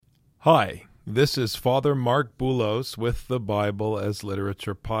Hi, this is Father Mark Boulos with the Bible as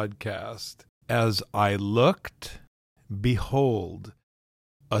Literature podcast. As I looked, behold,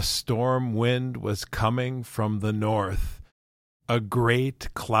 a storm wind was coming from the north, a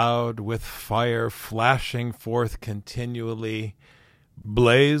great cloud with fire flashing forth continually,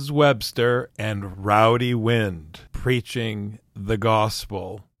 Blaze Webster and Rowdy Wind preaching the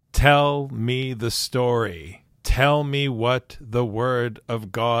gospel. Tell me the story. Tell me what the word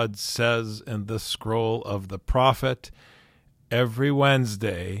of God says in the scroll of the prophet. Every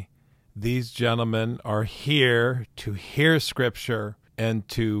Wednesday, these gentlemen are here to hear Scripture and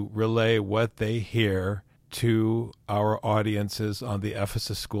to relay what they hear to our audiences on the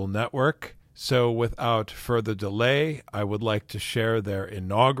Ephesus School Network. So without further delay, I would like to share their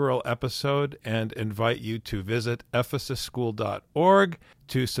inaugural episode and invite you to visit ephesusschool.org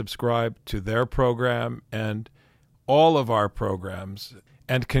to subscribe to their program and all of our programs.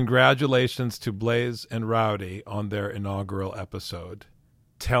 And congratulations to Blaze and Rowdy on their inaugural episode.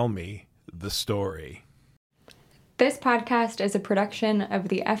 Tell me the story. This podcast is a production of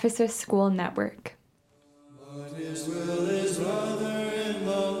the Ephesus School Network. But His will is rather in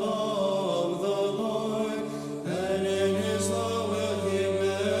the law of the Lord, and in His law will He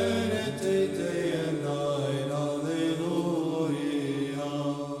meditate day and night. Alleluia.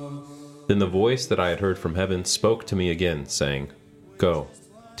 Then the voice that I had heard from heaven spoke to me again, saying, Go,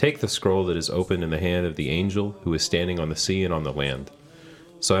 take the scroll that is open in the hand of the angel who is standing on the sea and on the land.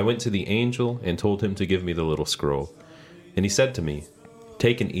 So I went to the angel and told him to give me the little scroll. And he said to me,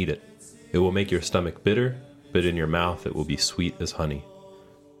 Take and eat it. It will make your stomach bitter, but in your mouth it will be sweet as honey.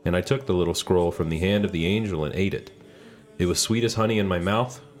 And I took the little scroll from the hand of the angel and ate it. It was sweet as honey in my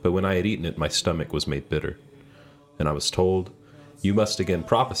mouth, but when I had eaten it, my stomach was made bitter. And I was told, You must again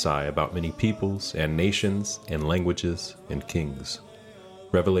prophesy about many peoples and nations and languages and kings.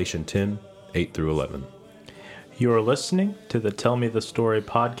 Revelation 10, 8 through 11. You are listening to the Tell Me the Story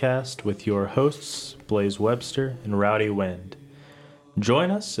podcast with your hosts, Blaze Webster and Rowdy Wind.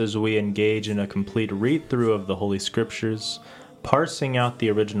 Join us as we engage in a complete read-through of the Holy Scriptures, parsing out the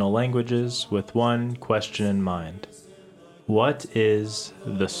original languages with one question in mind. What is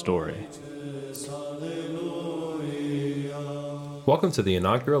the story? Welcome to the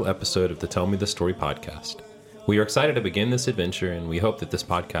inaugural episode of the Tell Me the Story podcast. We are excited to begin this adventure, and we hope that this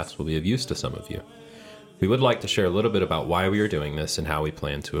podcast will be of use to some of you. We would like to share a little bit about why we are doing this and how we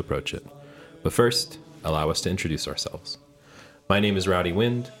plan to approach it. But first, allow us to introduce ourselves. My name is Rowdy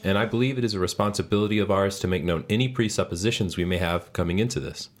Wind, and I believe it is a responsibility of ours to make known any presuppositions we may have coming into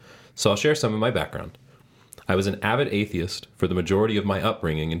this. So I'll share some of my background. I was an avid atheist for the majority of my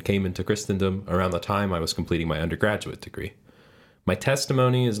upbringing and came into Christendom around the time I was completing my undergraduate degree. My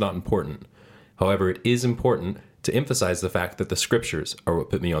testimony is not important. However, it is important to emphasize the fact that the Scriptures are what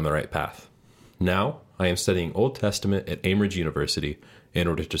put me on the right path. Now, I am studying Old Testament at Amridge University in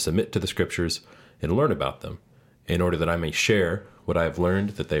order to submit to the Scriptures and learn about them, in order that I may share what I have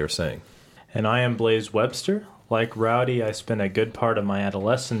learned that they are saying. And I am Blaze Webster. Like Rowdy, I spent a good part of my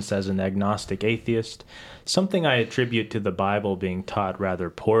adolescence as an agnostic atheist, something I attribute to the Bible being taught rather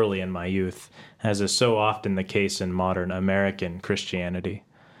poorly in my youth, as is so often the case in modern American Christianity.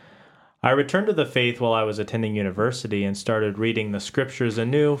 I returned to the faith while I was attending university and started reading the Scriptures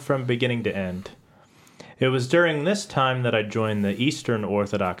anew from beginning to end. It was during this time that I joined the Eastern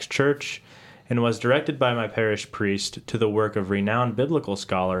Orthodox Church and was directed by my parish priest to the work of renowned biblical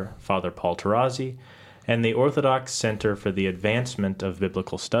scholar Father Paul Tarazzi and the Orthodox Center for the Advancement of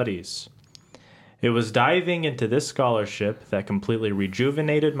Biblical Studies. It was diving into this scholarship that completely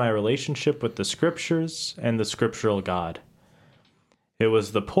rejuvenated my relationship with the Scriptures and the scriptural God. It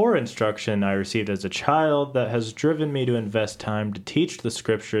was the poor instruction I received as a child that has driven me to invest time to teach the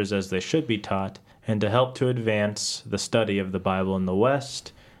Scriptures as they should be taught and to help to advance the study of the Bible in the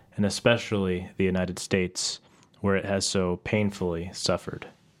West, and especially the United States, where it has so painfully suffered.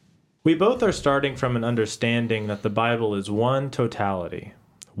 We both are starting from an understanding that the Bible is one totality,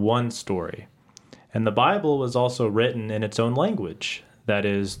 one story. And the Bible was also written in its own language, that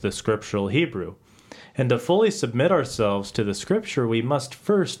is, the scriptural Hebrew. And to fully submit ourselves to the Scripture, we must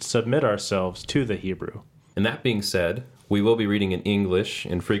first submit ourselves to the Hebrew. And that being said, we will be reading in English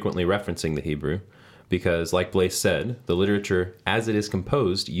and frequently referencing the Hebrew, because, like Blaise said, the literature, as it is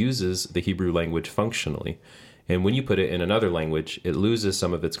composed, uses the Hebrew language functionally. And when you put it in another language, it loses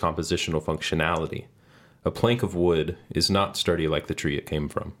some of its compositional functionality. A plank of wood is not sturdy like the tree it came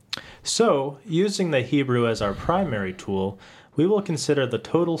from. So, using the Hebrew as our primary tool, we will consider the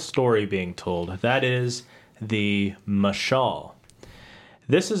total story being told, that is, the mashal.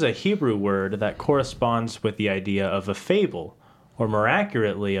 This is a Hebrew word that corresponds with the idea of a fable, or more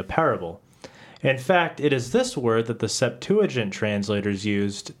accurately, a parable. In fact, it is this word that the Septuagint translators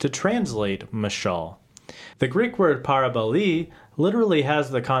used to translate mashal. The Greek word parabole literally has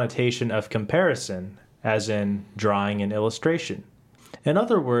the connotation of comparison, as in drawing an illustration. In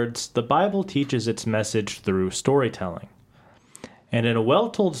other words, the Bible teaches its message through storytelling. And in a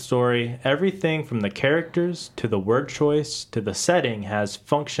well-told story, everything from the characters to the word choice to the setting has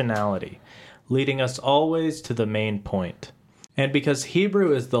functionality, leading us always to the main point. And because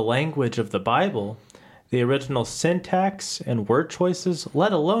Hebrew is the language of the Bible, the original syntax and word choices,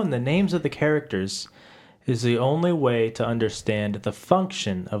 let alone the names of the characters, is the only way to understand the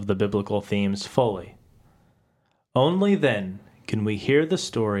function of the biblical themes fully. Only then can we hear the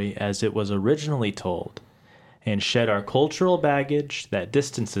story as it was originally told, and shed our cultural baggage that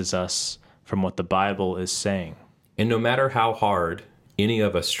distances us from what the Bible is saying. And no matter how hard any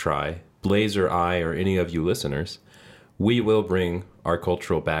of us try, Blaze or I or any of you listeners, we will bring our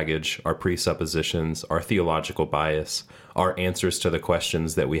cultural baggage, our presuppositions, our theological bias, our answers to the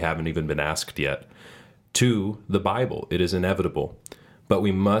questions that we haven't even been asked yet to the Bible. It is inevitable. But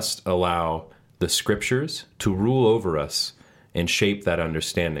we must allow the scriptures to rule over us and shape that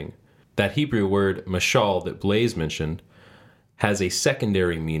understanding. That Hebrew word mashal that Blaze mentioned has a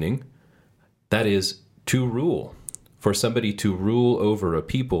secondary meaning, that is to rule. For somebody to rule over a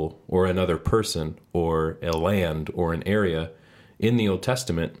people or another person or a land or an area, in the Old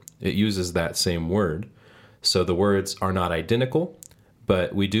Testament, it uses that same word. So the words are not identical,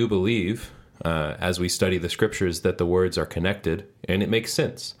 but we do believe, as we study the scriptures, that the words are connected, and it makes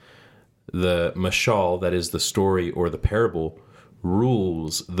sense. The mashal, that is the story or the parable,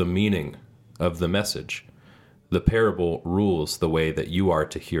 rules the meaning of the message. The parable rules the way that you are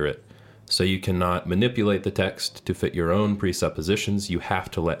to hear it. So you cannot manipulate the text to fit your own presuppositions. You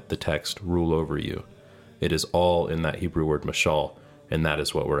have to let the text rule over you. It is all in that Hebrew word mashal, and that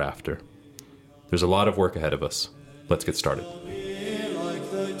is what we're after. There's a lot of work ahead of us. Let's get started. Be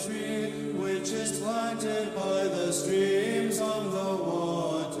like the tree which is planted by the stream